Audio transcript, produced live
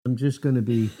I'm going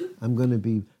to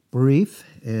be brief,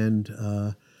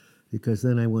 and because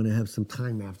then I want to have some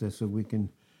time after, so we can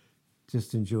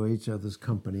just enjoy each other's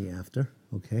company after.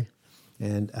 Okay,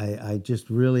 and I just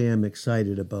really am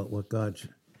excited about what God's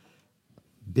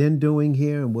been doing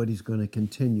here and what He's going to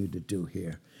continue to do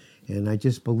here, and I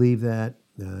just believe that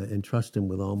and trust Him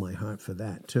with all my heart for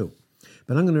that too.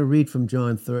 But I'm going to read from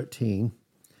John 13,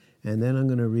 and then I'm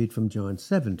going to read from John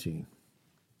 17.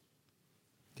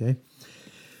 Okay.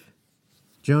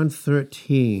 John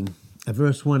 13,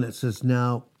 verse 1, it says,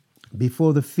 "Now,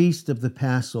 before the feast of the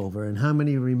Passover," and how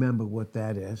many remember what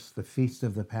that is, the feast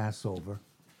of the Passover?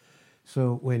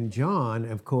 So when John,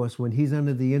 of course, when he's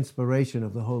under the inspiration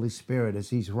of the Holy Spirit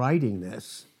as he's writing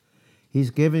this,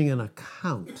 he's giving an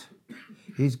account.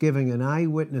 He's giving an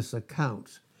eyewitness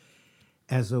account.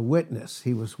 As a witness,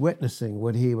 he was witnessing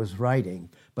what he was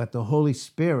writing, but the Holy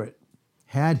Spirit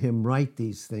had him write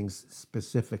these things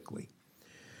specifically.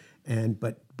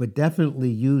 But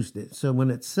definitely used it. So when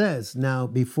it says, "Now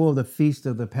before the feast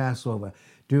of the Passover,"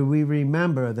 do we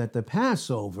remember that the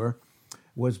Passover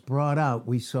was brought out?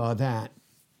 We saw that.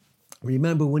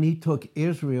 Remember when He took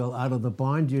Israel out of the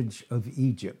bondage of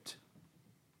Egypt.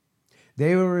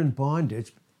 They were in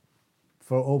bondage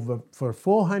for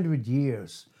 400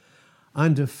 years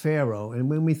under Pharaoh. And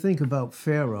when we think about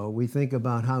Pharaoh, we think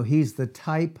about how he's the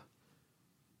type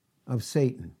of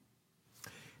Satan.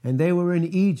 And they were in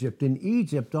Egypt. And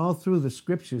Egypt, all through the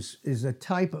scriptures, is a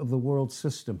type of the world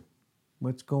system,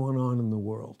 what's going on in the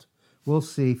world. We'll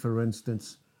see, for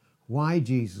instance, why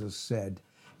Jesus said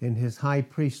in his high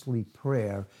priestly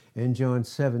prayer in John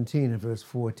 17 and verse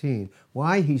 14,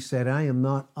 why he said, "I am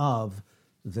not of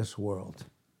this world."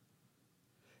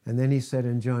 And then he said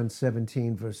in John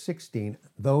 17, verse 16,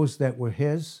 those that were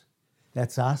his,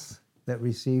 that's us, that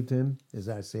received him as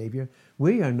our Savior,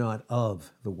 we are not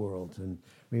of the world. And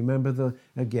remember,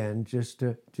 again, just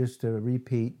to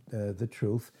repeat the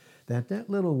truth, that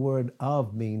little word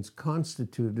 "of" means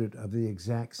constituted of the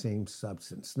exact same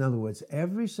substance. In other words,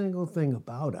 every single thing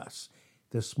about us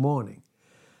this morning,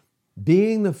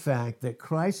 being the fact that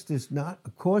Christ is not,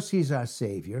 of course, he's our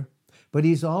Savior, but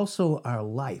he's also our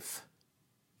life.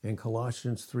 In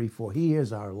Colossians 3:4, he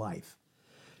is our life.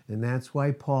 And that's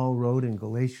why Paul wrote in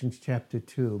Galatians chapter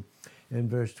 2 and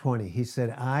verse 20, he said,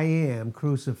 "I am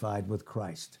crucified with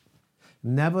Christ.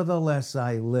 Nevertheless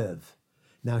I live."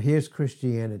 Now here's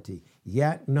Christianity.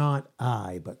 "Yet not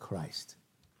I, but Christ."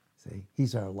 See,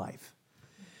 he's our life.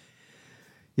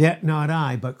 "Yet not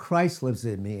I, but Christ lives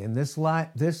in me. And this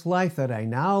life that I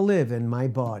now live in my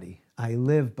body, I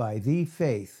live by the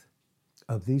faith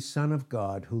of the Son of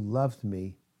God who loved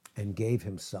me and gave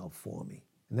himself for me."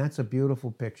 And that's a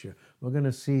beautiful picture. We're going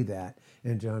to see that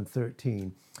in John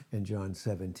 13 and John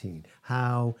 17.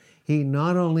 How he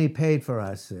not only paid for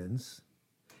our sins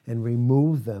and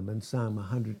removed them in Psalm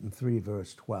 103,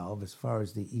 verse 12, as far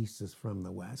as the east is from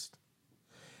the west,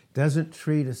 doesn't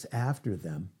treat us after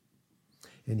them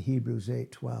in Hebrews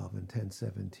 8:12 and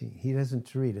 10:17. He doesn't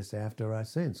treat us after our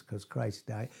sins because Christ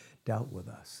dealt with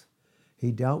us.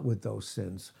 He dealt with those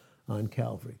sins on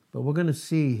Calvary. But we're going to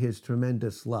see his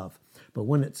tremendous love. But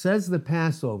when it says the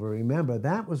Passover, remember,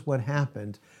 that was what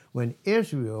happened when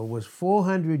Israel was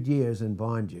 400 years in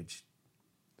bondage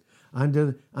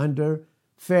under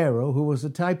Pharaoh, who was a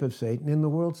type of Satan in the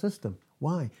world system.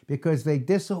 Why? Because they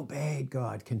disobeyed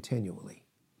God continually.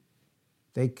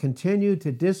 They continued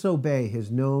to disobey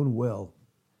his known will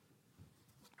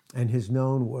and his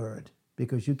known word,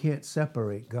 because you can't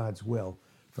separate God's will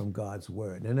from God's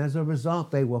word. And as a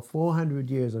result, they were 400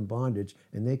 years in bondage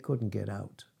and they couldn't get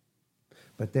out.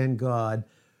 But then God,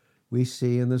 we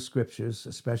see in the scriptures,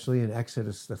 especially in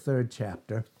Exodus, the 3rd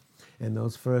chapter, and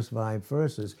those first 5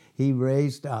 verses, he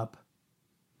raised up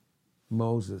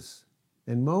Moses.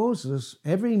 And Moses,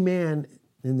 every man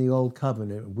in the Old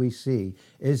Covenant we see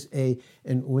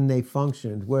and when they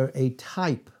functioned, were a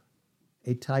type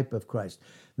of Christ.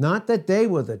 Not that they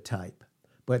were the type,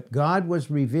 but God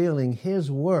was revealing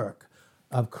his work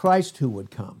of Christ who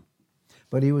would come.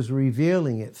 But he was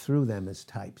revealing it through them as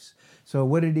types. So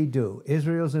what did he do?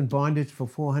 Israel's in bondage for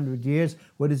 400 years.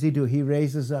 What does he do? He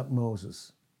raises up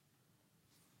Moses.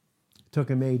 It took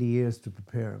him 80 years to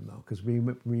prepare him, though, because we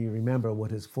remember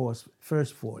what his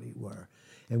first 40 were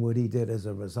and what he did as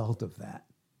a result of that.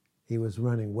 He was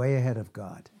running way ahead of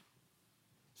God.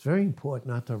 It's very important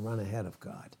not to run ahead of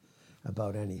God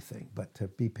about anything, but to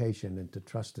be patient and to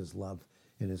trust his love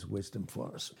and his wisdom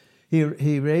for us.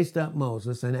 He raised up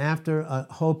Moses, and after a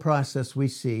whole process we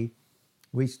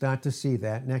start to see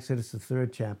that in Exodus, the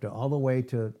 3rd chapter, all the way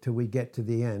till we get to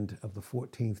the end of the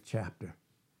 14th chapter.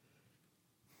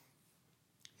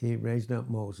 He raised up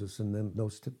Moses, and then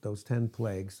those 10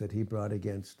 plagues that he brought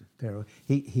against Pharaoh,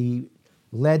 he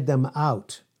led them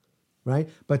out, right?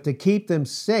 But to keep them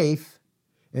safe,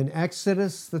 in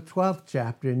Exodus, the 12th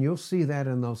chapter, and you'll see that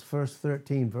in those first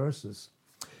 13 verses,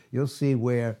 you'll see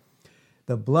where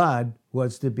the blood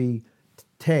was to be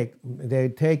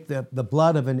they'd take the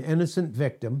blood of an innocent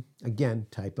victim, again,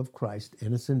 type of Christ,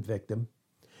 innocent victim.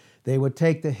 They would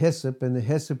take the hyssop, and the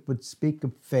hyssop would speak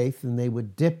of faith, and they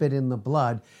would dip it in the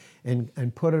blood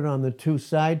and put it on the 2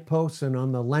 side posts and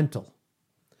on the lintel.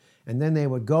 And then they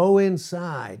would go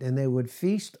inside, and they would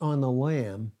feast on the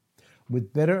lamb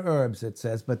with bitter herbs, it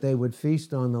says, but they would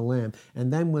feast on the lamb.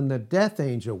 And then when the death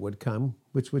angel would come,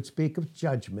 which would speak of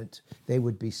judgment, they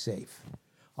would be safe.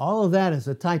 All of that is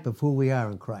a type of who we are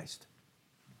in Christ.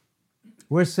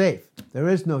 We're safe. There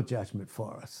is no judgment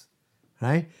for us,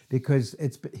 right? Because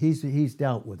he's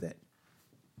dealt with it.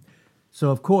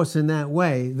 So, of course, in that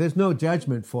way, there's no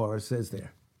judgment for us, is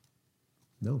there?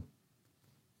 No.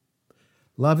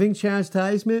 Loving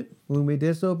chastisement when we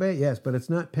disobey, yes, but it's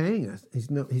not paying us.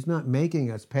 He's not making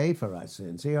us pay for our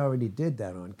sins. He already did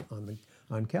that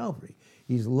on Calvary.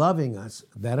 He's loving us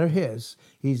that are his.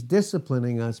 He's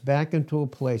disciplining us back into a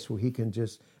place where he can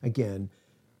just, again,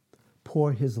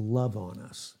 pour his love on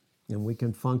us, and we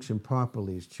can function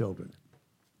properly as children.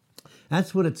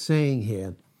 That's what it's saying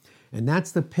here, and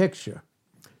that's the picture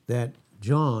that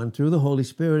John, through the Holy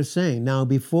Spirit, is saying. Now,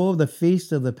 before the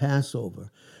feast of the Passover,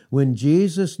 when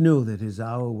Jesus knew that his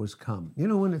hour was come. You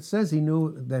know, when it says he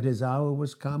knew that his hour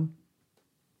was come,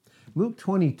 Luke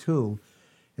 22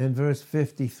 and verse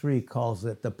 53 calls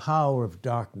it the power of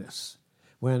darkness.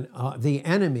 When the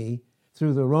enemy,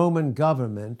 through the Roman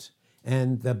government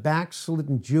and the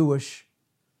backslidden Jewish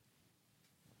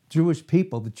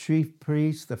people, the chief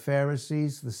priests, the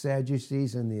Pharisees, the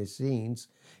Sadducees, and the Essenes,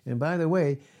 and by the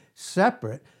way,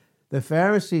 separate, the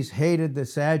Pharisees hated the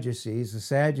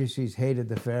Sadducees hated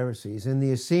the Pharisees, and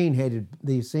the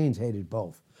Essenes hated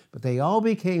both. But they all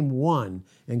became one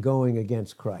in going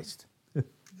against Christ.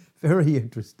 Very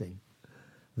interesting.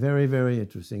 Very, very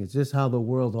interesting. It's just how the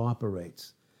world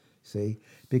operates, see?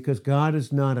 Because God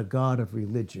is not a God of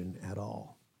religion at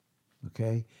all,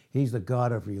 okay? He's the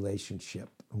God of relationship.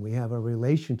 And we have a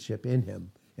relationship in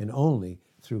him and only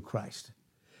through Christ.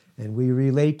 And we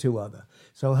relate to other.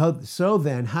 So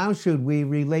then, how should we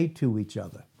relate to each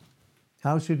other?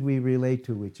 How should we relate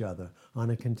to each other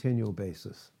on a continual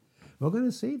basis? We're going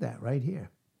to see that right here.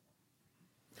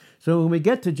 So when we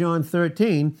get to John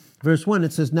 13, verse 1,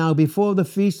 it says, Now before the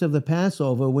feast of the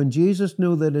Passover, when Jesus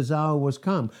knew that his hour was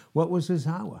come, what was his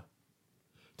hour?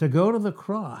 To go to the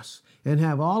cross and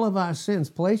have all of our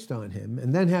sins placed on him,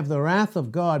 and then have the wrath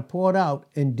of God poured out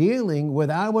in dealing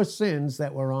with our sins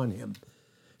that were on him,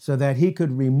 so that he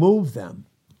could remove them.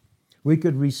 We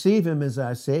could receive him as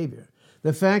our Savior.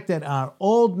 The fact that our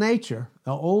old nature,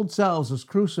 our old selves, is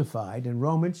crucified in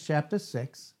Romans chapter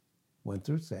 6, 1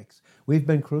 through 6. We've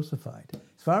been crucified.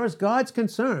 As far as God's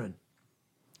concerned,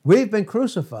 we've been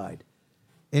crucified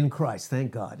in Christ,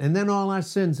 thank God. And then all our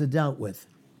sins are dealt with.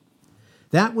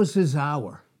 That was his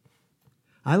hour.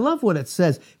 I love what it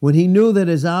says, when he knew that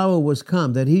his hour was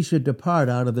come, that he should depart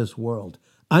out of this world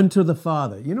unto the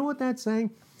Father. You know what that's saying?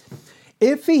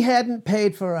 If he hadn't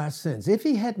paid for our sins, if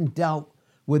he hadn't dealt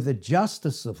with the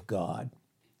justice of God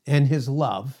and his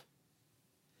love,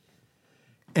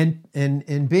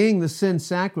 and being the sin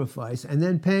sacrifice, and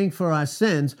then paying for our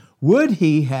sins, would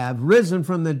he have risen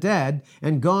from the dead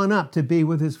and gone up to be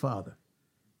with his Father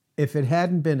if it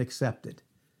hadn't been accepted?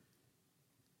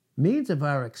 Means of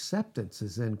our acceptance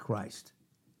is in Christ.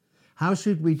 How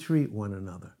should we treat one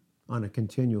another on a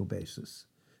continual basis?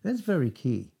 That's very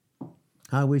key,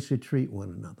 how we should treat one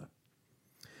another.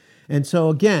 And so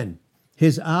again,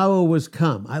 his hour was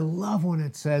come. I love when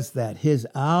it says that. His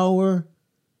hour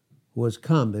was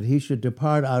come, that he should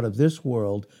depart out of this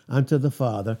world unto the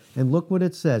Father. And look what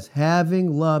it says,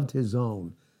 having loved his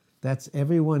own. That's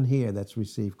everyone here that's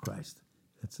received Christ.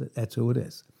 That's who it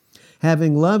is.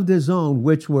 Having loved his own,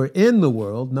 which were in the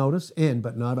world, notice in,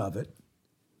 but not of it,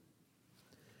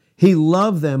 he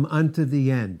loved them unto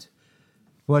the end.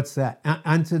 What's that?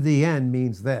 Unto the end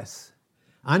means this.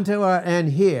 Unto our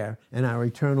end here and our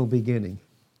eternal beginning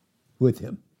with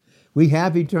him. We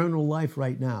have eternal life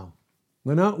right now.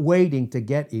 We're not waiting to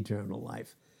get eternal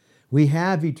life. We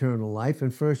have eternal life in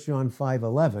 1 John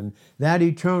 5:11. That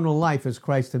eternal life is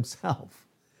Christ himself.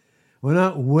 We're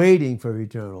not waiting for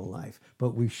eternal life,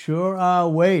 but we sure are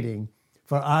waiting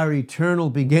for our eternal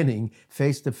beginning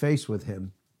face to face with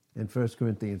him in 1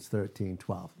 Corinthians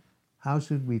 13:12. How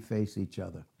should we face each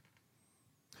other?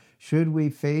 Should we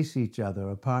face each other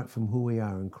apart from who we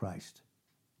are in Christ?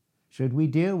 Should we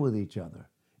deal with each other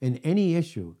in any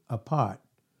issue apart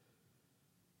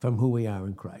from who we are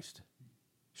in Christ?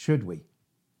 Should we?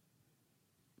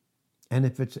 And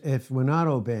if we're not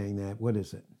obeying that, what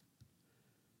is it?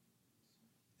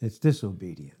 It's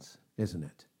disobedience, isn't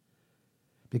it?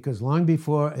 Because long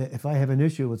before, if I have an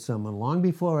issue with someone, long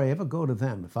before I ever go to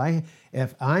them, if I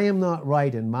am not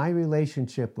right in my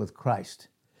relationship with Christ,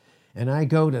 and I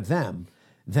go to them,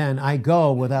 then I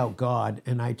go without God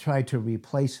and I try to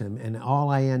replace him, and all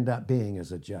I end up being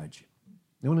is a judge.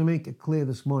 I want to make it clear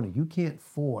this morning, you can't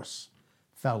force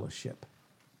fellowship.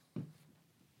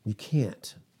 You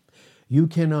can't. You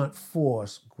cannot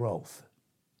force growth.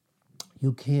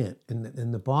 You can't.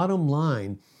 And the bottom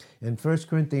line in 1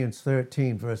 Corinthians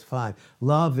 13, verse 5,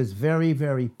 love is very,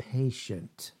 very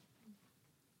patient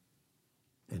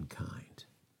and kind.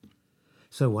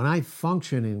 So when I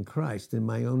function in Christ, in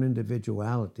my own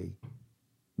individuality,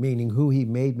 meaning who he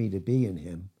made me to be in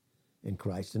him, in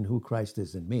Christ, and who Christ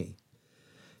is in me,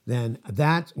 then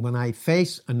when I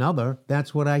face another,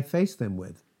 that's what I face them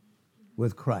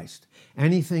with Christ.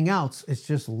 Anything else is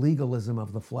just legalism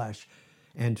of the flesh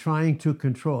and trying to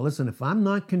control. Listen, if I'm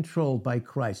not controlled by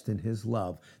Christ and his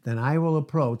love, then I will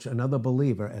approach another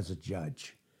believer as a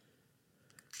judge.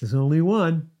 There's only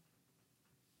one.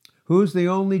 Who's the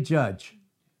only judge?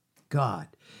 God.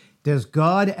 Does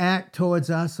God act towards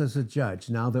us as a judge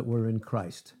now that we're in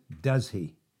Christ? Does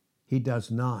he? He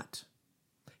does not.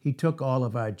 He took all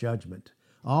of our judgment.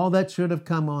 All that should have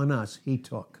come on us, he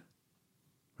took.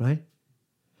 Right?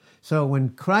 So when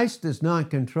Christ is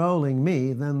not controlling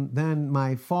me, then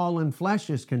my fallen flesh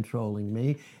is controlling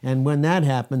me. And when that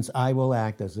happens, I will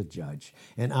act as a judge.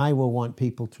 And I will want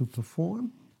people to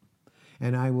perform.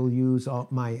 And I will use all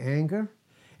my anger.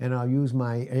 And I'll use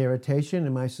my irritation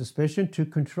and my suspicion to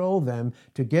control them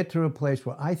to get to a place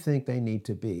where I think they need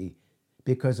to be.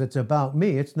 Because it's about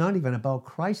me. It's not even about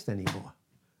Christ anymore.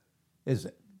 Is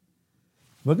it?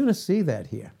 We're going to see that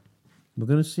here. We're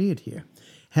going to see it here.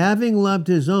 Having loved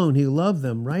his own, he loved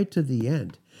them right to the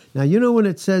end. Now, you know when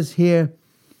it says here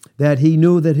that he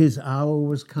knew that his hour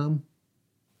was come?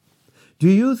 Do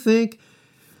you think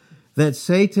that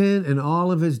Satan and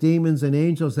all of his demons and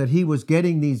angels, that he was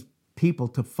getting these people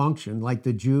to function like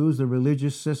the Jews, the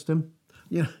religious system?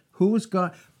 You know, who was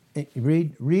God?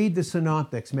 Read the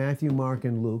synoptics, Matthew, Mark,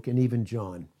 and Luke, and even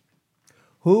John.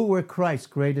 Who were Christ's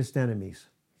greatest enemies?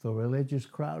 The religious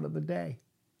crowd of the day.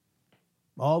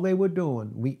 All they were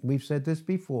doing, we've said this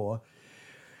before,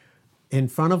 in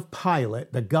front of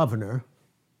Pilate, the governor,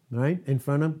 right? In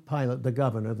front of Pilate, the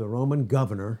governor, the Roman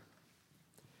governor,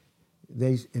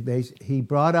 he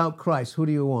brought out Christ. Who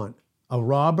do you want? A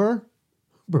robber,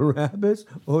 Barabbas,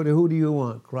 or who do you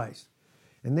want? Christ.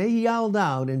 And they yelled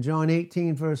out in John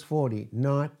 18, verse 40,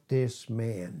 not this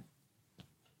man.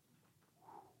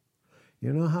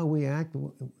 You know how we act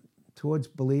towards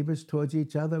believers, towards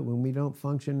each other, when we don't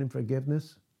function in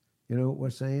forgiveness? You know what we're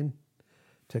saying?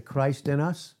 To Christ in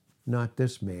us, not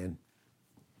this man.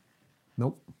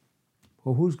 Nope.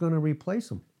 Well, who's going to replace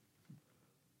him?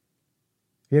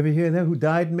 You ever hear that? Who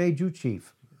died and made you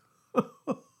chief?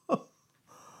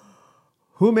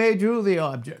 Who made you the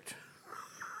object?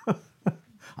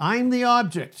 I'm the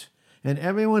object. And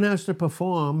everyone has to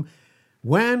perform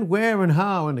when, where, and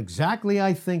how, and exactly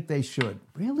I think they should.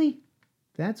 Really?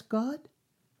 That's God?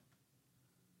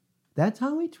 That's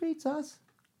how he treats us?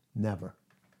 Never.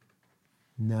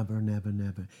 Never, never,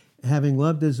 never. Having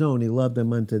loved his own, he loved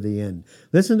them unto the end.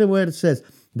 Listen to what it says,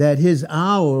 that his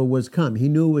hour was come. He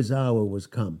knew his hour was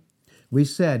come. We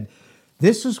said,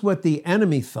 this is what the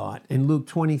enemy thought in Luke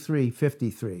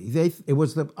 23:53. It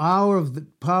was the hour of the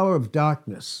power of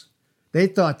darkness. They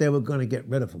thought they were going to get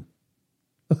rid of him.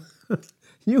 Can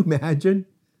you imagine?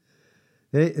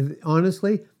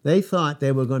 Honestly, they thought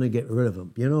they were going to get rid of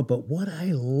him. You know, but what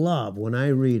I love when I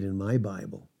read in my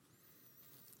Bible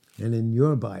and in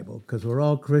your Bible, because we're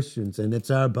all Christians and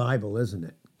it's our Bible, isn't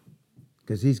it?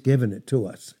 Because he's given it to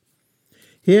us.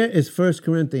 Here is 1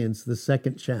 Corinthians, the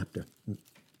 2nd chapter.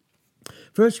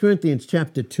 1 Corinthians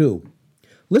chapter 2.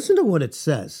 Listen to what it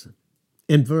says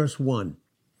in verse 1.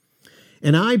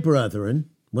 And I, brethren,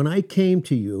 when I came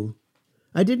to you,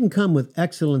 I didn't come with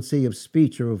excellency of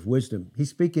speech or of wisdom. He's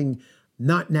speaking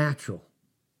not natural.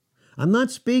 I'm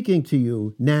not speaking to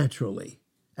you naturally.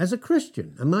 As a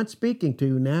Christian, I'm not speaking to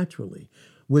you naturally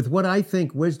with what I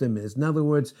think wisdom is. In other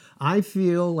words, I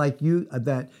feel like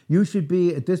that you should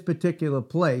be at this particular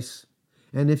place,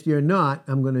 and if you're not,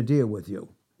 I'm going to deal with you.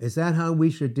 Is that how we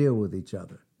should deal with each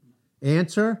other?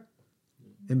 Answer,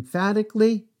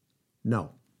 emphatically,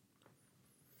 no.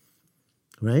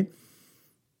 Right?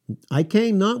 I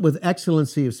came not with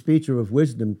excellency of speech or of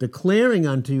wisdom, declaring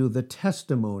unto you the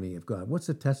testimony of God. What's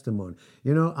a testimony?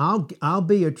 I'll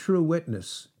be a true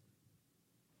witness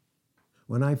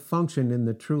when I function in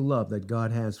the true love that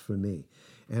God has for me.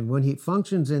 And when he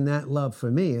functions in that love for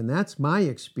me, and that's my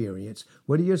experience,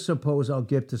 what do you suppose I'll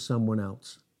give to someone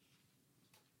else?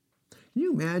 Can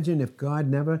you imagine if God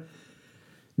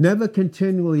never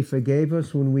continually forgave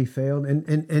us when we failed? And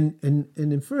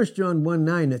in 1 John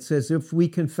 1:9, it says, if we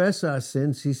confess our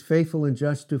sins, he's faithful and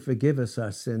just to forgive us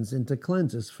our sins and to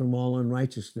cleanse us from all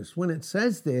unrighteousness. When it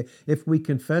says there, if we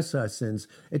confess our sins,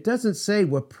 it doesn't say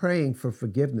we're praying for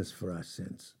forgiveness for our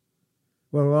sins.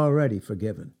 We're already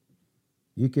forgiven.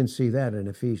 You can see that in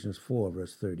Ephesians 4,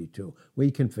 verse 32.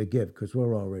 We can forgive because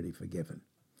we're already forgiven.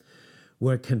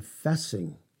 We're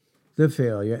confessing the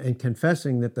failure and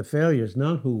confessing that the failure is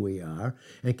not who we are,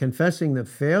 and confessing the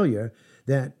failure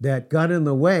that got in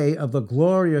the way of the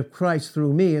glory of Christ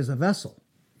through me as a vessel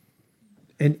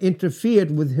and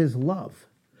interfered with his love.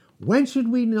 When should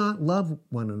we not love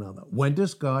one another? When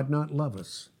does God not love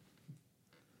us?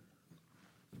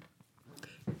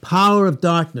 Power of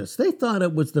darkness. They thought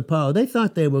it was the power. They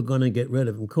thought they were going to get rid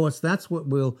of him. Of course, that's what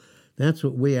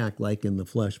we act like in the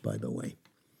flesh, by the way.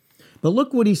 But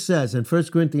look what he says in 1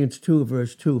 Corinthians 2,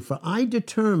 verse 2. For I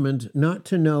determined not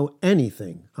to know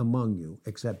anything among you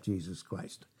except Jesus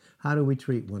Christ. How do we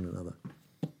treat one another?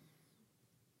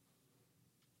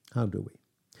 How do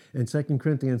we? In 2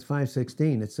 Corinthians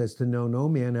 5:16, it says to know no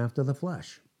man after the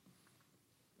flesh.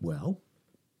 Well,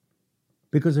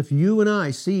 because if you and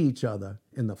I see each other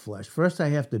in the flesh, first I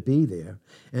have to be there,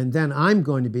 and then I'm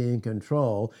going to be in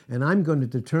control, and I'm going to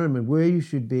determine where you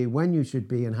should be, when you should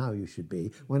be, and how you should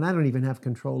be, when I don't even have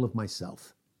control of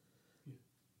myself.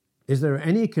 Is there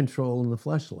any control in the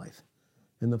flesh life?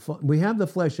 We have the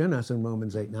flesh in us in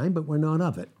Romans 8:9, but we're not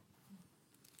of it.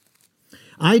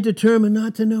 I determined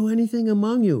not to know anything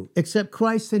among you except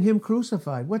Christ and him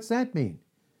crucified. What's that mean?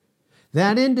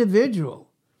 That individual,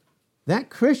 that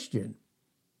Christian,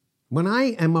 when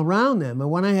I am around them and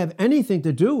when I have anything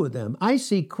to do with them, I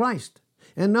see Christ.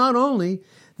 And not only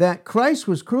that Christ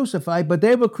was crucified, but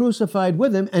they were crucified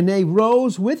with him and they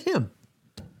rose with him.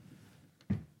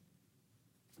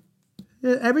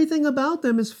 Everything about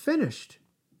them is finished.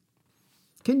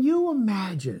 Can you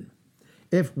imagine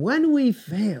if when we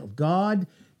failed, God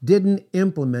didn't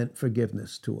implement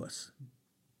forgiveness to us?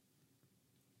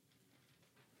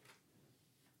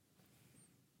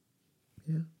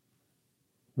 Yeah.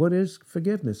 What is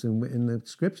forgiveness? And the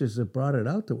scriptures have brought it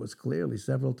out to us clearly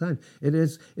several times. It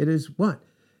is what?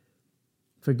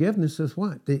 Forgiveness is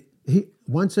what?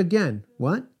 Once again,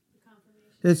 what?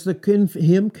 It's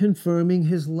him confirming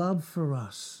his love for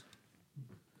us.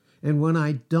 And when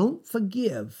I don't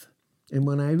forgive, and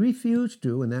when I refuse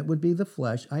to, and that would be the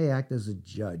flesh, I act as a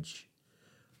judge.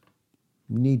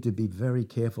 We need to be very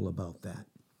careful about that.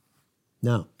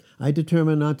 Now, I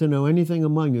determined not to know anything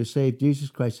among you save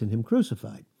Jesus Christ and him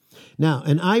crucified. Now,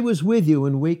 and I was with you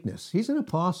in weakness. He's an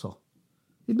apostle.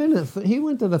 He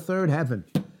went to the third heaven.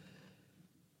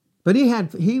 But he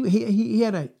had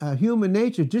a human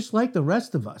nature just like the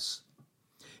rest of us.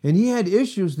 And he had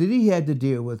issues that he had to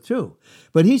deal with too.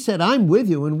 But he said, I'm with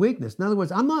you in weakness. In other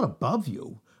words, I'm not above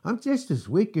you. I'm just as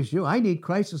weak as you. I need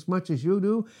Christ as much as you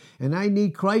do. And I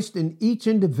need Christ in each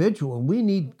individual. And we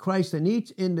need Christ in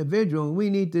each individual. And we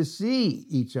need to see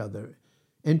each other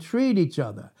and treat each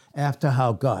other after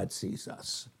how God sees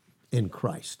us in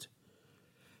Christ.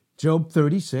 Job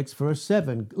 36, verse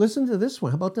 7. Listen to this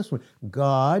one. How about this one?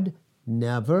 God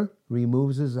never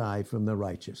removes his eye from the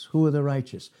righteous. Who are the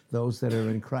righteous? Those that are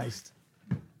in Christ.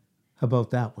 How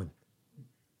about that one?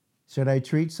 Should I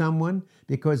treat someone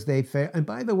because they fail? And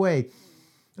by the way,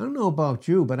 I don't know about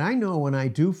you, but I know when I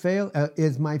do fail,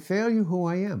 is my failure who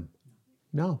I am?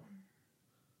 No.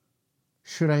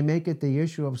 Should I make it the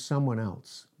issue of someone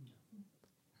else?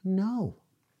 No.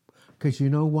 Because you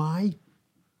know why?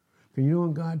 You know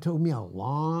when God told me a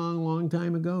long, long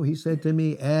time ago? He said to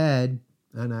me, Ed,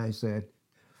 and I said,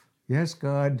 yes,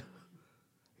 God,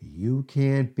 you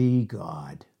can't be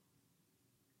God,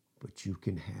 but you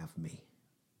can have me.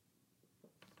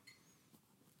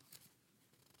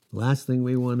 Last thing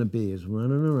we want to be is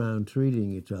running around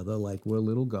treating each other like we're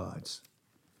little gods,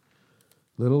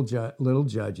 little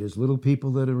judges, little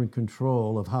people that are in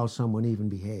control of how someone even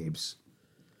behaves.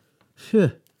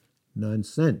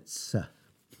 Nonsense.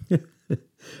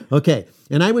 Okay,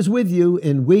 and I was with you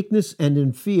in weakness and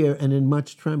in fear and in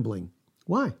much trembling.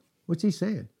 Why? What's he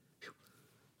saying?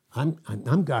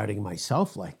 I'm guarding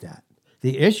myself like that.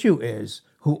 The issue is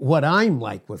what I'm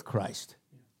like with Christ.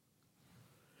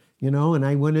 And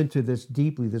I went into this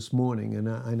deeply this morning,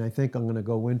 and I think I'm going to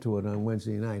go into it on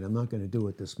Wednesday night. I'm not going to do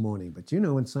it this morning. But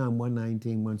in Psalm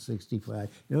 119, 165,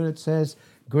 what it says?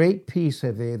 Great peace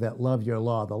have they that love your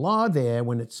law. The law there,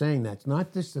 when it's saying that, it's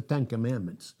not just the Ten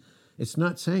Commandments. It's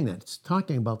not saying that. It's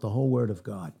talking about the whole Word of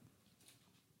God.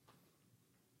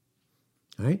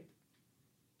 Right?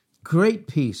 Great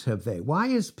peace have they. Why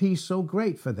is peace so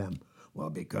great for them?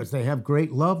 Well, because they have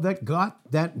great love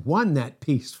that won that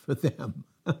peace for them.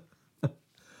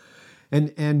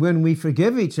 And when we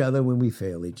forgive each other, when we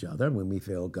fail each other, when we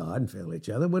fail God and fail each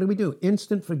other, what do?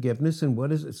 Instant forgiveness, and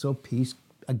what is it? So peace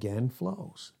again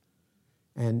flows.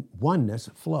 And oneness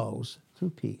flows through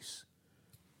peace.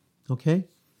 Okay?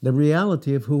 The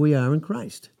reality of who we are in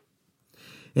Christ.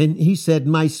 And he said,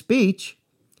 my speech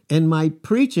and my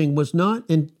preaching was not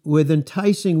with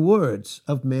enticing words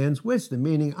of man's wisdom,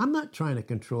 meaning I'm not trying to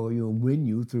control you and win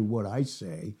you through what I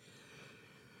say.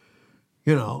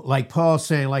 Like Paul's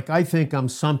saying, like, I think I'm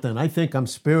something. I think I'm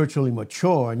spiritually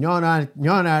mature, and you're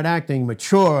not acting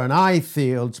mature, and I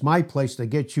feel it's my place to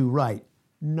get you right.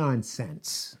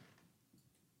 Nonsense.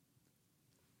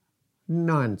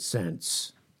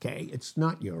 Nonsense. Okay, it's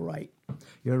not your right.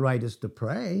 Your right is to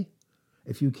pray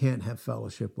if you can't have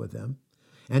fellowship with them,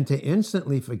 and to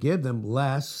instantly forgive them,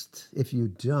 lest, if you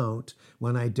don't,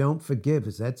 when I don't forgive,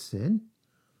 is that sin?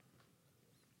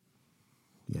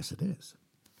 Yes, it is.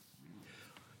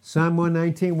 Psalm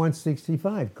 119,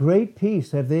 165, great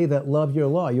peace have they that love your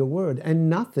law, your word, and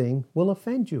nothing will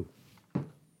offend you.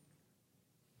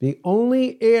 The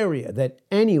only area that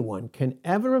anyone can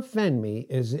ever offend me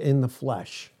is in the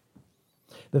flesh.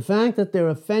 The fact that they're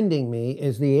offending me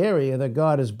is the area that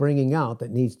God is bringing out that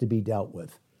needs to be dealt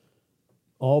with.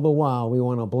 All the while, we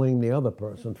want to blame the other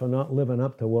person for not living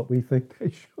up to what we think they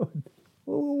should.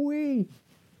 Who are we?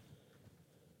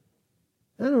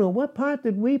 I don't know, what part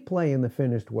did we play in the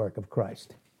finished work of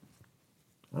Christ?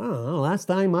 I don't know, last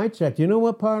time I checked, you know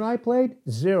what part I played?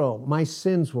 0. My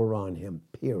sins were on him,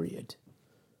 period.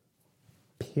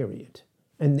 Period.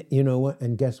 And you know what?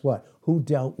 And guess what? Who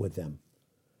dealt with them?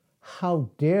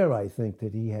 How dare I think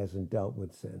that he hasn't dealt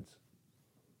with sins?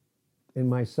 In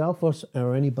myself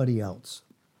or anybody else?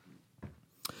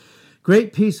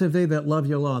 Great peace have they that love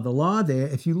your law. The law there,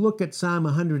 if you look at Psalm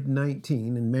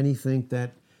 119, and many think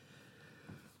that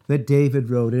David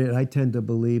wrote it. I tend to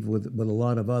believe with a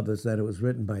lot of others that it was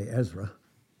written by Ezra,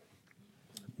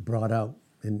 brought out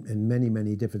in many,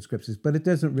 many different scriptures, but it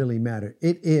doesn't really matter.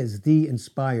 It is the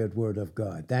inspired word of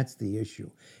God. That's the issue.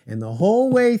 And the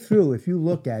whole way through, if you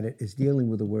look at it, is dealing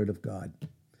with the word of God.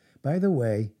 By the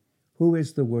way, who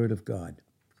is the word of God?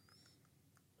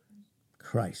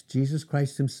 Christ, Jesus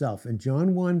Christ himself. In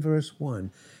John 1, verse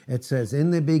 1, it says,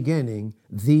 in the beginning,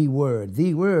 the Word.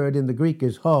 The Word in the Greek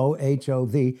is ho,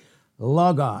 H-O-V,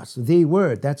 logos, the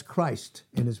Word. That's Christ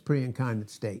in his pre-incarnate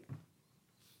state.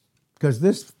 Because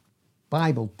this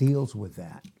Bible deals with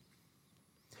that.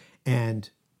 And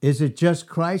is it just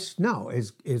Christ? No.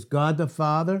 Is God the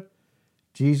Father,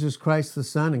 Jesus Christ the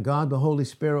Son, and God the Holy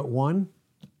Spirit one?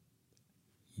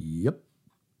 Yep.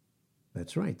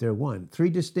 That's right, they're one. 3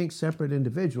 distinct, separate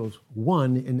individuals,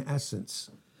 one in essence.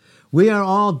 We are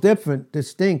all different,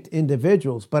 distinct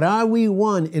individuals, but are we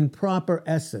one in proper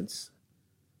essence?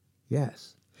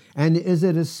 Yes. And is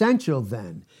it essential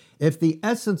then, if the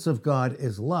essence of God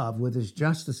is love, with his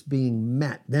justice being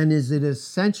met, then is it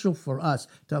essential for us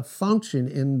to function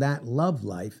in that love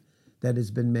life that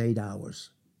has been made ours?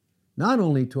 Not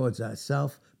only towards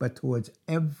ourselves, but towards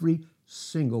every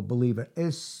single believer,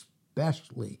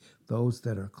 especially those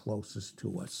that are closest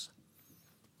to us.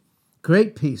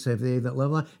 Great peace have they that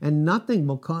love life, and nothing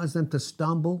will cause them to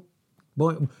stumble.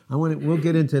 Boy, we'll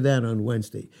get into that on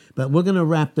Wednesday. But we're going to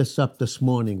wrap this up this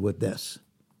morning with this.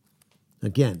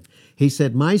 Again, he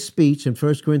said, my speech in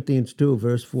 1 Corinthians 2,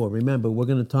 verse 4. Remember, we're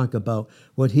going to talk about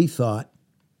what he thought,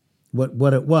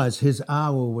 what it was. His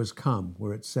hour was come,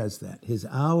 where it says that. His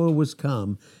hour was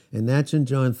come, and that's in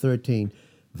John 13,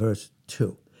 verse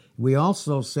 2. We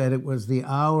also said it was the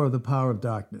hour of the power of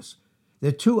darkness. There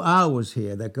are 2 hours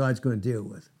here that God's going to deal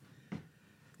with.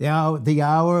 The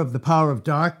hour of the power of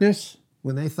darkness,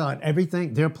 when they thought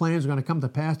everything, their plans are going to come to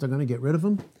pass, they're going to get rid of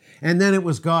them. And then it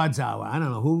was God's hour. I don't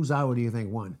know, whose hour do you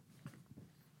think won?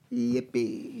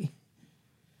 Yippee.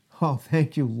 Oh,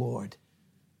 thank you, Lord.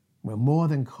 We're more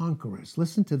than conquerors.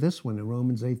 Listen to this one in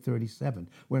Romans 8:37.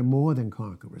 We're more than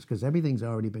conquerors because everything's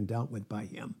already been dealt with by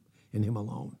him and him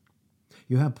alone.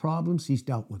 You have problems, he's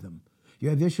dealt with them. You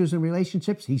have issues in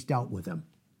relationships, he's dealt with them.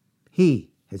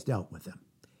 He has dealt with them.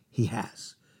 He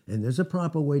has. And there's a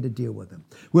proper way to deal with them.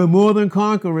 We're more than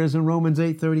conquerors in Romans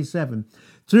 8:37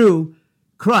 through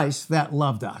Christ that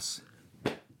loved us.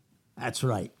 That's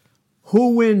right.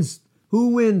 Who wins? Who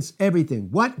wins everything?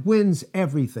 What wins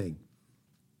everything?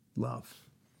 Love.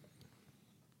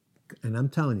 And I'm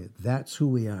telling you, that's who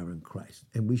we are in Christ.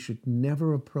 And we should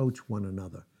never approach one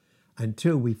another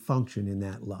until we function in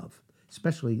that love,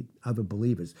 especially other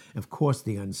believers. Of course,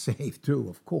 the unsaved too,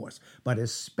 of course, but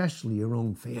especially your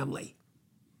own family.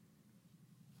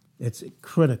 It's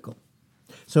critical.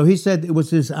 So he said it was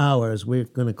his hour as we're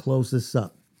going to close this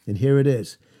up. And here it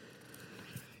is.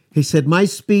 He said, my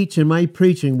speech and my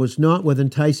preaching was not with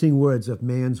enticing words of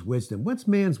man's wisdom. What's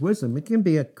man's wisdom? It can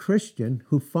be a Christian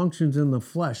who functions in the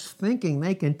flesh, thinking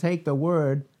they can take the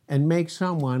word and make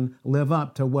someone live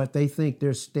up to what they think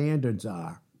their standards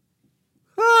are.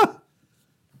 Ah!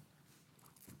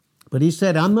 But he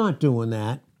said, I'm not doing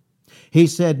that. He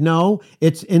said, no,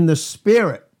 it's in the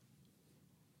Spirit.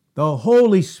 The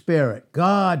Holy Spirit,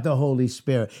 God the Holy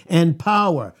Spirit, and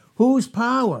power. Whose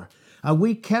power? Are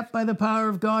we kept by the power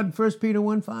of God, 1 Peter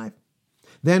 1:5?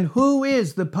 Then who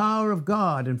is the power of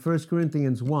God in 1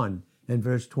 Corinthians 1 and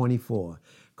verse 24?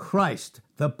 Christ,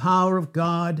 the power of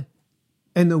God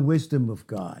and the wisdom of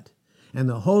God. And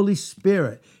the Holy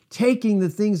Spirit taking the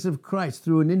things of Christ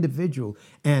through an individual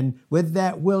and with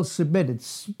that will submitted,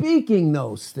 speaking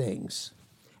those things.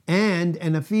 And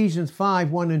in Ephesians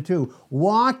 5:1 and 2,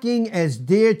 walking as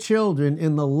dear children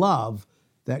in the love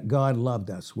that God loved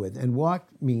us with. And walk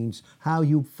means how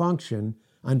you function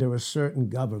under a certain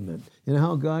government. You know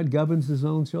how God governs his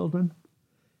own children?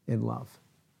 In love.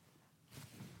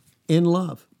 In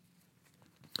love.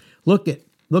 Look at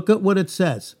what it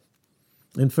says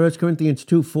in 1 Corinthians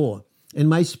 2:4. And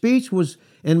my speech was,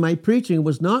 and my preaching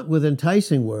was not with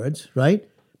enticing words, right?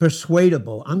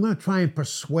 Persuadable. I'm going to try and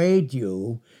persuade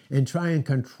you and try and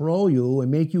control you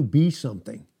and make you be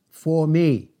something for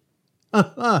me.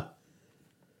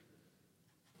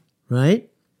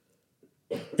 Right?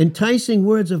 Enticing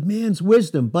words of man's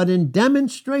wisdom, but in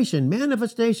demonstration,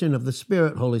 manifestation of the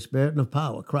Spirit, Holy Spirit, and of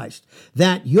power, Christ,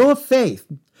 that your faith,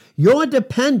 your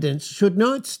dependence should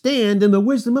not stand in the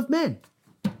wisdom of men.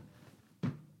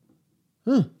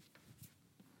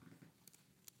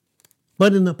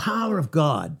 But in the power of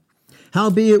God.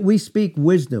 Howbeit we speak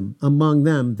wisdom among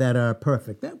them that are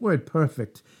perfect. That word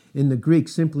perfect in the Greek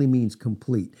simply means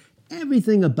complete.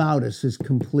 Everything about us is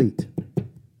complete.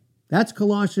 That's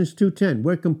Colossians 2:10.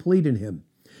 We're complete in him.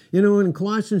 You know, in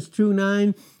Colossians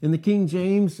 2:9, in the King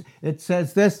James, it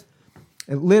says this,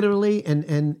 literally, and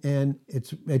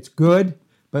it's good,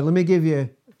 but let me give you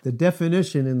the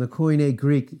definition in the Koine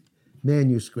Greek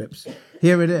manuscripts.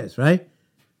 Here it is, right?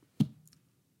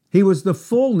 He was the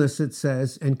fullness, it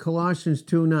says, in Colossians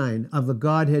 2:9, of the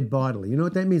Godhead bodily. You know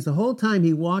what that means? The whole time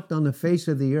he walked on the face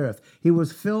of the earth, he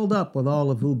was filled up with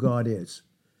all of who God is.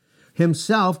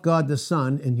 Himself, God the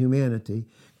Son in humanity,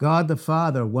 God the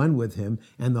Father, one with him,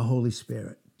 and the Holy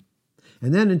Spirit.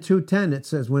 And then in 2:10 it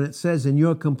says, when it says, and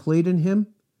you're complete in him,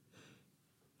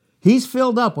 he's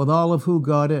filled up with all of who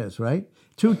God is, right?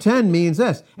 2:10 means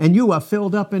this, and you are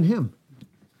filled up in him.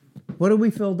 What are we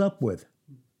filled up with?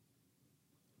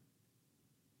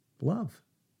 Love.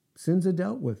 Sins are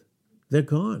dealt with. They're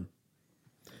gone.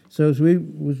 So as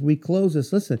we close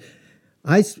this, listen,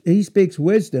 he speaks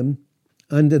wisdom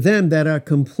unto them that are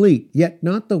complete, yet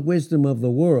not the wisdom of the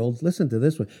world, listen to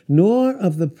this one, nor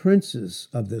of the princes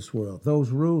of this world,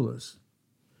 those rulers,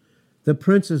 the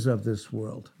princes of this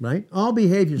world, right? All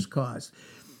behaviors caused.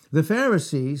 The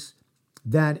Pharisees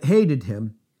that hated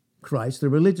him, Christ, the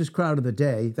religious crowd of the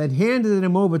day, that handed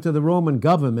him over to the Roman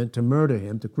government to murder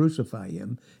him, to crucify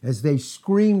him, as they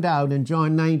screamed out in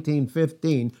John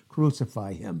 19:15,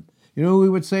 crucify him. You know what we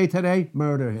would say today?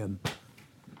 Murder him.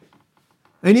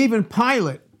 And even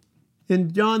Pilate,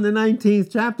 in John the 19th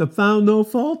chapter, found no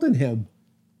fault in him.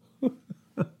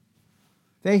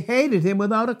 They hated him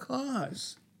without a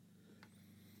cause.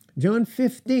 John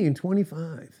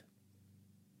 15:25.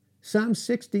 Psalm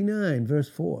 69, verse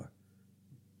 4.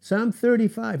 Psalm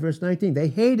 35, verse 19. They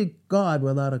hated God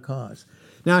without a cause.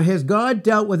 Now, has God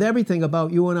dealt with everything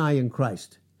about you and I in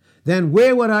Christ? Then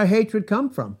where would our hatred come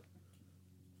from?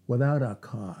 Without a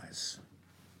cause.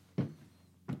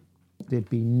 There'd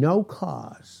be no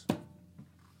cause.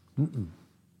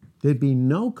 There'd be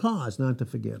no cause not to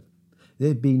forgive.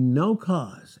 There'd be no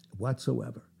cause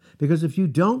whatsoever. Because if you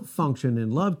don't function in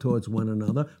love towards one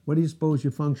another, what do you suppose you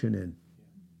function in?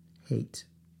 Hate.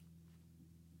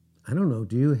 I don't know.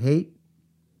 Do you hate?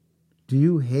 Do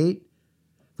you hate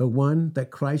the one that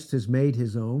Christ has made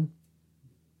his own?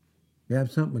 You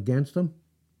have something against him?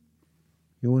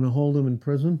 You want to hold him in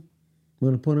prison? You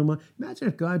want to put him on? Imagine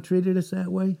if God treated us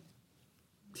that way.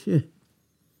 You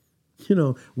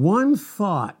know, one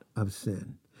thought of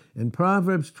sin. In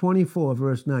Proverbs 24,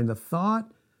 verse 9, the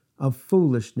thought of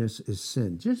foolishness is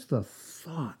sin. Just the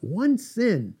thought. One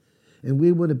sin, and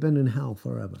we would have been in hell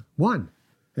forever. One.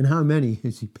 And how many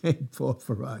has he paid for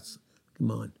us?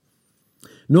 Come on.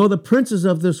 Nor the princes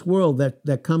of this world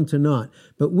that come to naught.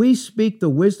 But we speak the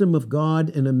wisdom of God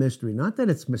in a mystery. Not that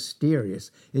it's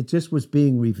mysterious. It just was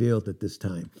being revealed at this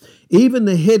time. Even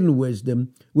the hidden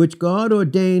wisdom, which God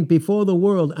ordained before the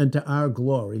world unto our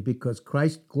glory, because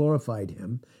Christ glorified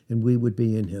him, and we would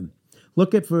be in him.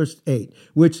 Look at verse 8,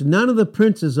 which none of the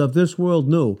princes of this world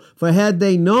knew. For had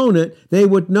they known it, they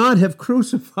would not have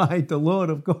crucified the Lord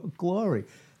of glory.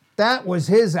 That was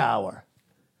his hour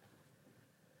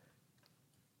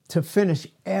to finish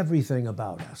everything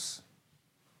about us,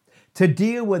 to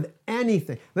deal with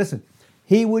anything. Listen,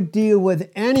 he would deal with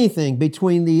anything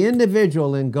between the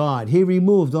individual and God. He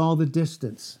removed all the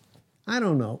distance. I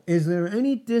don't know. Is there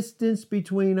any distance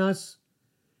between us,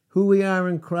 who we are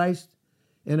in Christ,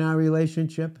 in our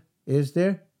relationship? Is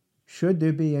there? Should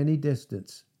there be any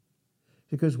distance?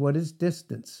 Because what is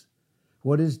distance?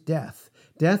 What is death?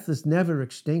 Death is never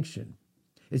extinction.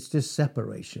 It's just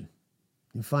separation.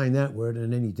 You find that word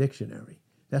in any dictionary.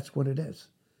 That's what it is.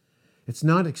 It's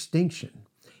not extinction,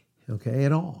 okay,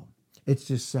 at all. It's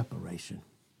just separation.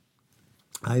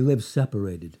 I live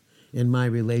separated in my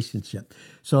relationship.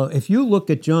 So if you look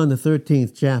at John the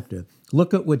 13th chapter,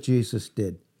 look at what Jesus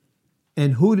did.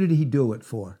 And who did he do it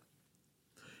for?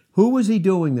 Who was he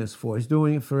doing this for? He's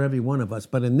doing it for every one of us.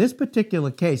 But in this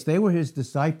particular case, they were his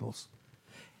disciples.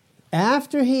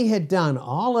 After he had done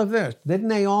all of this, didn't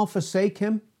they all forsake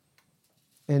him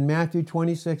in Matthew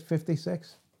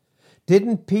 26:56?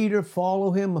 Didn't Peter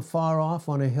follow him afar off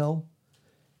on a hill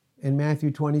in Matthew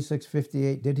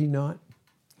 26:58? Did he not?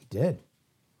 He did.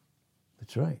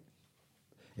 That's right.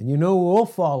 And you know we'll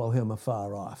follow him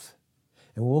afar off.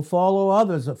 And we'll follow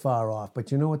others afar off.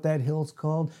 But you know what that hill's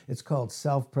called? It's called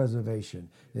self-preservation.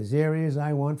 There's areas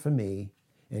I want for me.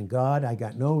 And God, I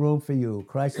got no room for you.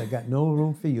 Christ, I got no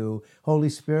room for you. Holy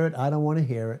Spirit, I don't want to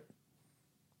hear it.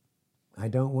 I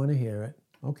don't want to hear it.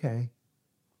 Okay.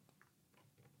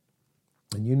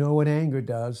 And you know what anger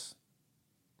does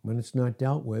when it's not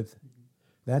dealt with.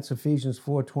 That's Ephesians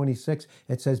 4:26.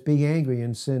 It says, be angry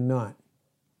and sin not.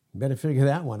 You better figure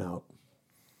that one out.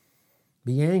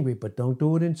 Be angry, but don't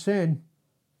do it in sin.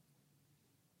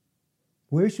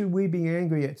 Where should we be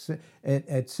angry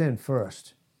at sin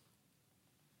first?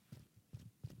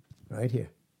 Right here.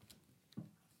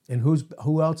 And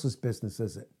who else's business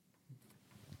is it?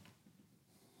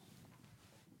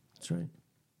 That's right.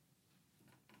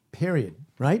 Period.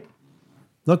 Right?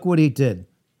 Look what he did.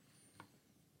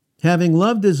 Having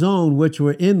loved his own which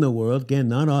were in the world, again,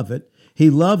 not of it, he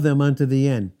loved them unto the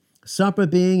end. Supper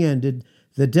being ended,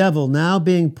 the devil now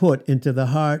being put into the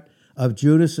heart of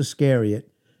Judas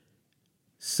Iscariot,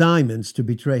 Simon's, to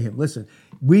betray him. Listen,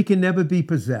 we can never be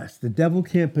possessed. The devil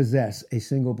can't possess a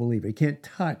single believer. He can't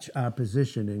touch our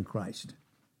position in Christ.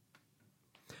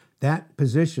 That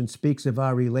position speaks of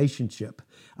our relationship.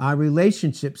 Our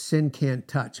relationship, sin can't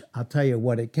touch. I'll tell you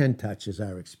what it can touch is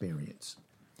our experience.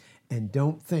 And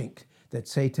don't think that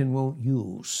Satan won't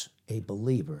use a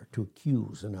believer to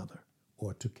accuse another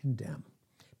or to condemn,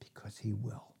 because he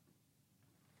will.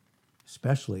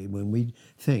 Especially when we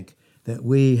think that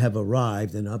we have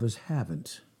arrived and others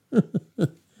haven't.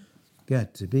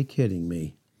 Got to be kidding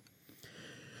me.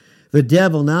 The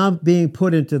devil now being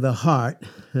put into the heart,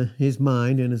 his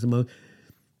mind and his emotion,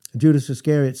 Judas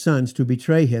Iscariot's sons, to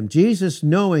betray him. Jesus,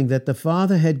 knowing that the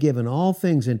Father had given all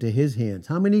things into his hands.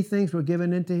 How many things were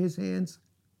given into his hands?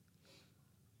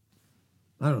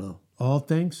 I don't know. All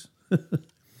things?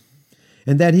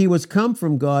 And that he was come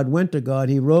from God, went to God,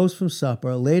 he rose from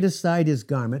supper, laid aside his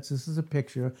garments. This is a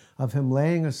picture of him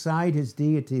laying aside his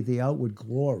deity, the outward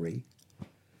glory.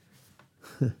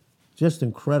 Just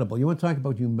incredible. You want to talk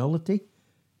about humility?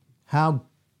 How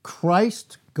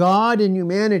Christ, God in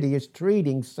humanity, is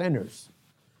treating sinners.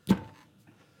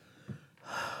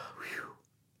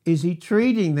 Is he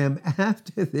treating them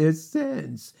after their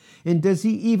sins? And does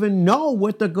he even know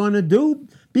what they're going to do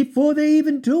before they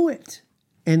even do it?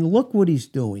 And look what he's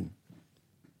doing.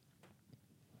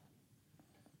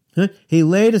 He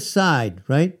laid aside,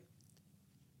 right,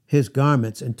 his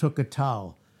garments and took a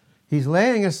towel. He's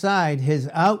laying aside his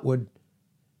outward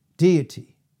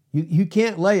deity. You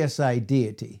can't lay aside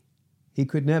deity. He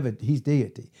could never, he's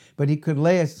deity. But he could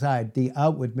lay aside the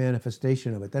outward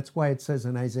manifestation of it. That's why it says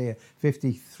in Isaiah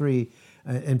 53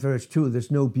 and verse 2,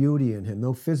 there's no beauty in him,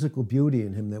 no physical beauty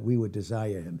in him that we would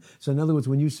desire him. So in other words,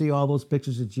 when you see all those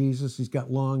pictures of Jesus, he's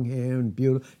got long hair and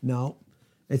beautiful. No,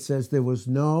 It says there was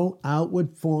no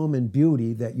outward form and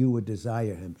beauty that you would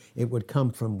desire him. It would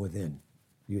come from within.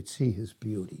 You'd see his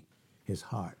beauty, his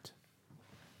heart.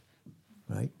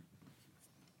 Right?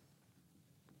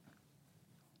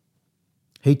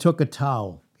 He took a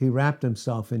towel. He wrapped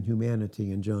himself in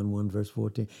humanity in John 1, verse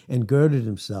 14, and girded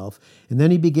himself. And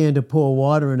then he began to pour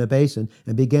water in a basin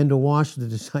and began to wash the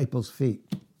disciples' feet.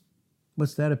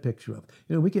 What's that a picture of?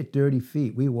 You know, we get dirty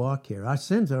feet. We walk here. Our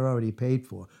sins are already paid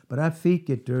for, but our feet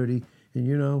get dirty. And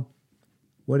you know,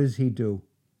 what does he do?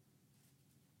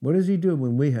 What does he do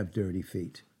when we have dirty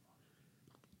feet?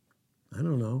 I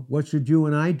don't know. What should you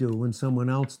and I do when someone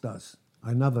else does?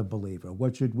 Another believer.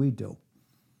 What should we do?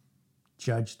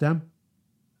 Judge them?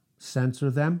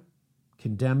 Censor them?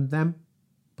 Condemn them?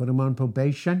 Put them on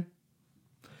probation?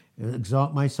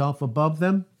 Exalt myself above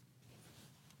them?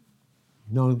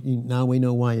 No, now we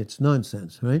know why it's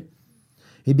nonsense, right?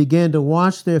 He began to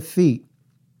wash their feet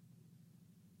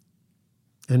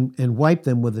and wipe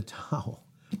them with a towel.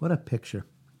 What a picture.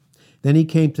 Then he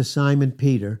came to Simon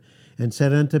Peter and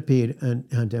said unto Peter,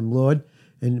 unto him, Lord,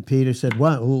 and Peter said,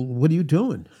 what are you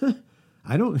doing?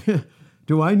 I don't,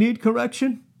 do I need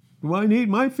correction? Do I need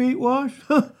my feet washed?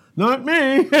 Not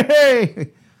me. I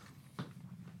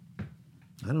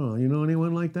don't know. You know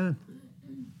anyone like that?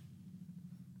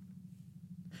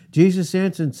 Jesus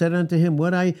answered and said unto him,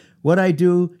 What I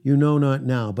do you know not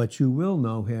now, but you will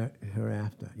know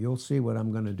hereafter. You'll see what I'm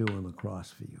going to do on the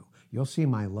cross for you. You'll see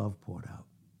my love poured out.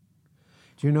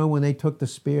 Do you know when they took the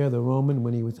spear, the Roman,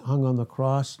 when he was hung on the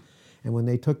cross, and when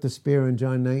they took the spear in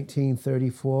John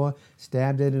 19:34,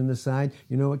 stabbed it in the side,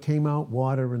 you know what came out?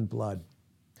 Water and blood.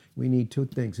 We need two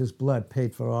things. His blood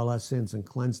paid for all our sins and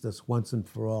cleansed us once and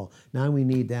for all. Now we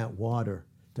need that water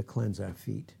to cleanse our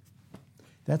feet.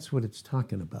 That's what it's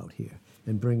talking about here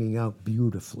and bringing out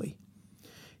beautifully.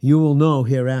 You will know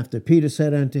hereafter. Peter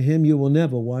said unto him, You will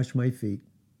never wash my feet.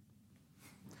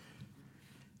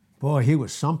 Boy, he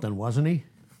was something, wasn't he?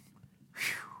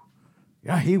 Whew.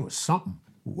 Yeah, he was something.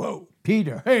 Whoa,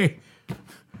 Peter, hey,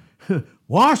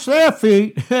 wash their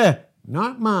feet.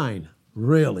 Not mine,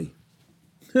 really.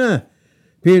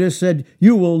 Peter said,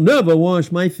 You will never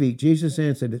wash my feet. Jesus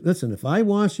answered, Listen, if I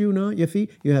wash you not your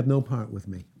feet, you have no part with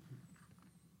me.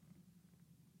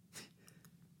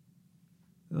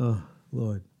 Oh,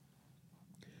 Lord.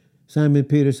 Simon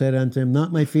Peter said unto him,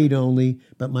 Not my feet only,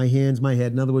 but my hands, my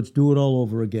head. In other words, do it all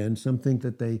over again. Some think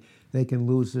that they can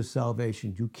lose their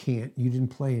salvation. You can't. You didn't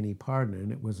play any part in it.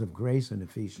 And it was of grace in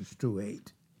Ephesians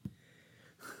 2:8.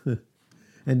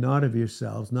 And not of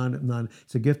yourselves. Not,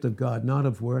 it's a gift of God, not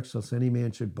of works, lest any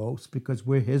man should boast, because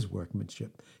we're his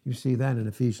workmanship. You see that in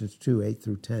Ephesians 2:8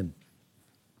 through 10.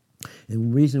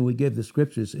 And the reason we give the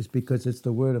scriptures is because it's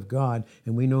the word of God,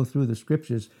 and we know through the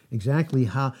scriptures exactly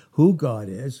who God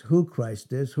is, who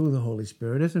Christ is, who the Holy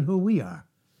Spirit is, and who we are.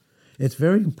 It's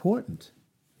very important,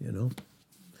 you know.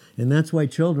 And that's why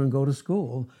children go to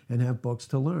school and have books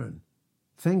to learn.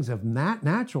 Things of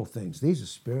natural things. These are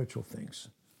spiritual things.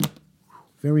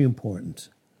 Very important.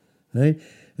 Right?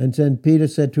 And then Peter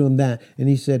said to him that, and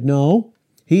he said, No,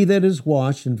 he that is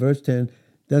washed, in verse 10,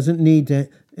 doesn't need to.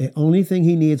 The only thing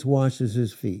he needs washed is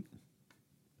his feet.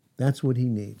 That's what he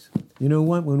needs. You know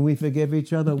what? When we forgive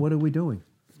each other, what are we doing?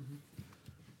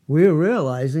 We're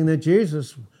realizing that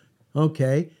Jesus,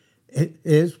 it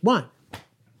is what?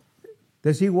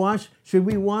 Does he wash? Should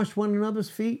we wash one another's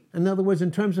feet? In other words,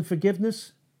 in terms of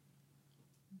forgiveness,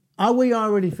 are we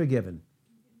already forgiven?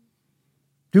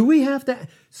 Do we have to?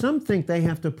 Some think they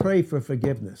have to pray for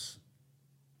forgiveness.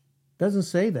 Doesn't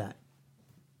say that.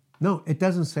 No, it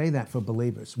doesn't say that for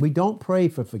believers. We don't pray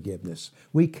for forgiveness.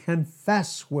 We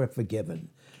confess we're forgiven.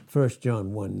 1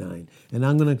 John 1:9.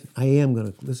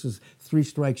 And this is 3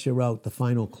 strikes you're out, the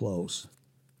final close.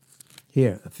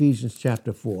 Here, Ephesians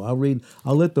chapter 4.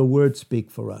 I'll let the word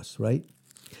speak for us, right?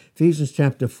 Ephesians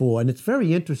chapter 4, and it's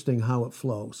very interesting how it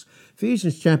flows.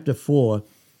 Ephesians chapter 4,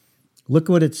 look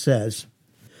what it says.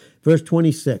 Verse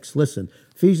 26, listen,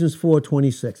 Ephesians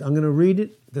 4:26. I'm going to read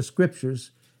it, the scriptures.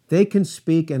 They can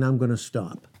speak, and I'm going to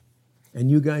stop. And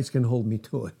you guys can hold me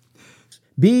to it.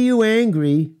 Be you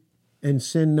angry and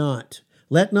sin not.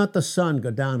 Let not the sun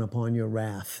go down upon your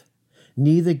wrath.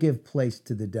 Neither give place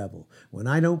to the devil. When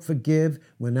I don't forgive,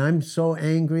 when I'm so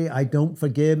angry, I don't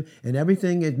forgive, and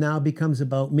everything it now becomes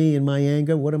about me and my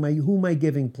anger, who am I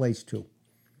giving place to?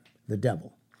 The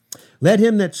devil. Let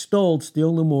him that stole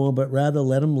steal no more, but rather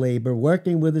let him labor,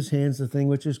 working with his hands the thing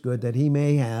which is good, that he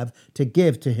may have to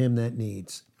give to him that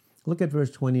needs. Look at verse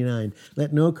 29.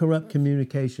 Let no corrupt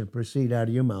communication proceed out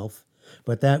of your mouth,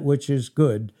 but that which is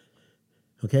good.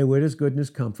 Okay, where does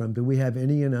goodness come from? Do we have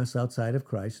any in us outside of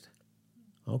Christ?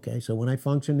 Okay, so when I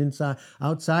function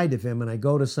outside of him and I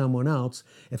go to someone else,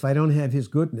 if I don't have his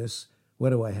goodness,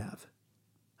 what do I have?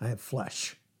 I have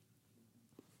flesh.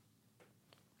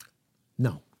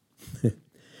 No.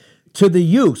 To the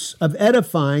use of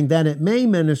edifying, that it may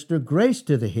minister grace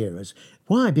to the hearers.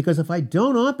 Why? Because if I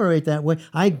don't operate that way,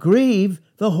 I grieve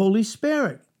the Holy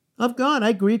Spirit of God.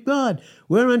 I grieve God.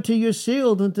 Whereunto you're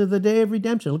sealed unto the day of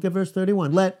redemption. Look at verse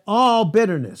 31. Let all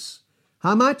bitterness.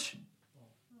 How much?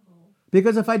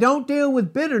 Because if I don't deal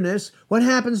with bitterness, what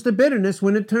happens to bitterness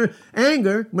when it turns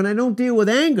anger? When I don't deal with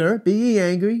anger, be ye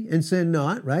angry and sin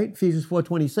not, right? Ephesians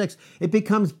 4:26. It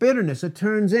becomes bitterness. It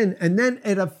turns in, and then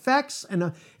it affects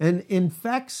and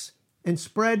infects and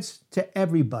spreads to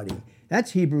everybody.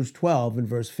 That's Hebrews 12 and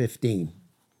verse 15.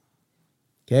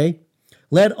 Okay?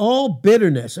 Let all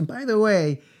bitterness, and by the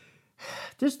way,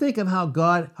 just think of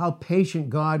how patient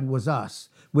God was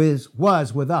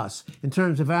with us in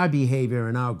terms of our behavior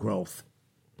and our growth.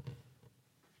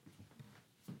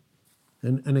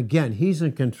 And again, he's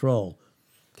in control.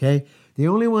 Okay? The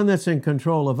only one that's in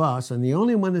control of us and the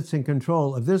only one that's in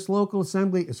control of this local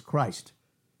assembly is Christ.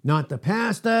 Not the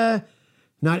pastor,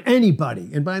 not anybody.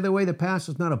 And by the way, the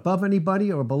pastor's not above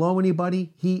anybody or below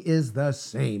anybody. He is the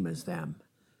same as them.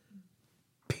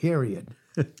 Period.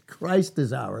 Christ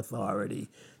is our authority.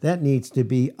 That needs to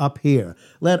be up here.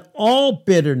 Let all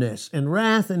bitterness and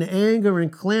wrath and anger and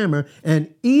clamor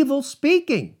and evil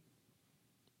speaking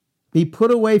be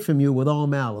put away from you with all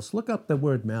malice. Look up the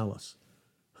word malice.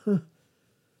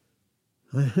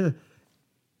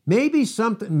 Maybe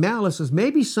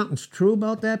something's true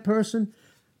about that person,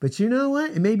 but you know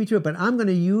what? It may be true, but I'm going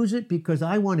to use it because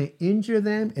I want to injure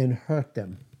them and hurt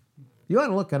them. You ought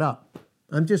to look it up.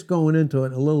 I'm just going into it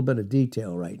in a little bit of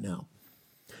detail right now.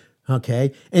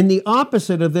 Okay? And the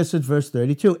opposite of this is verse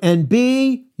 32. And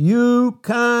be you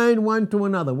kind one to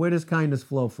another. Where does kindness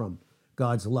flow from?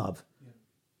 God's love. Yeah.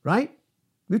 Right?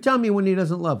 You tell me when he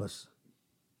doesn't love us.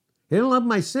 He doesn't love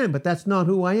my sin, but that's not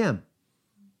who I am.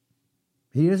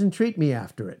 He doesn't treat me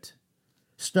after it.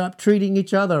 Stop treating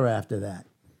each other after that.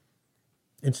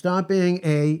 And stop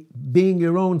being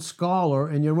your own scholar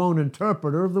and your own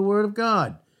interpreter of the Word of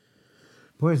God.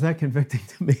 Boy, is that convicting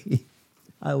to me.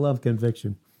 I love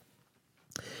conviction.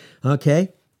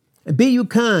 Okay? Be you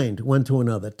kind one to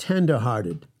another,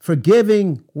 tender-hearted,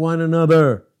 forgiving one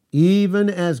another, even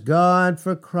as God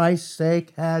for Christ's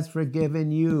sake has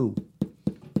forgiven you.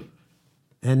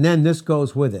 And then this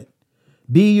goes with it.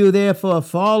 Be you therefore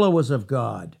followers of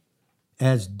God,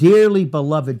 as dearly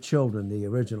beloved children, the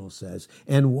original says,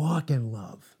 and walk in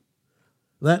love.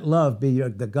 Let love be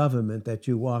the government that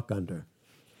you walk under.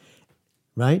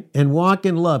 Right? And walk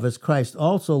in love as Christ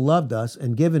also loved us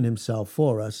and given himself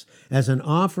for us as an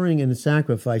offering and a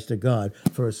sacrifice to God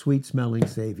for a sweet-smelling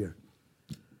Savior.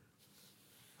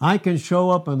 I can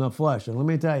show up in the flesh, and let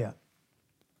me tell you,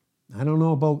 I don't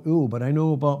know about you, but I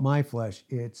know about my flesh.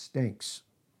 It stinks.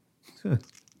 And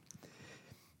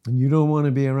you don't want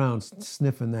to be around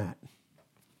sniffing that.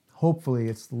 Hopefully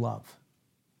it's love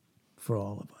for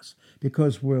all of us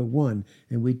because we're one,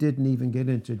 and we didn't even get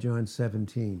into John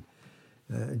 17.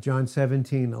 John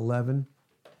 17, 11,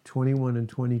 21, and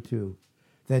 22,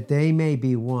 that they may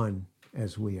be one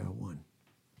as we are one.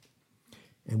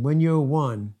 And when you're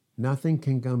one, nothing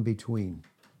can come between.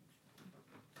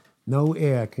 No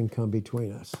air can come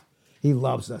between us. He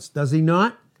loves us, does he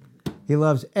not? He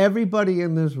loves everybody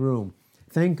in this room.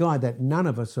 Thank God that none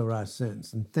of us are our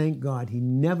sins. And thank God he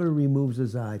never removes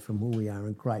his eye from who we are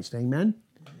in Christ. Amen?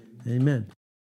 Amen.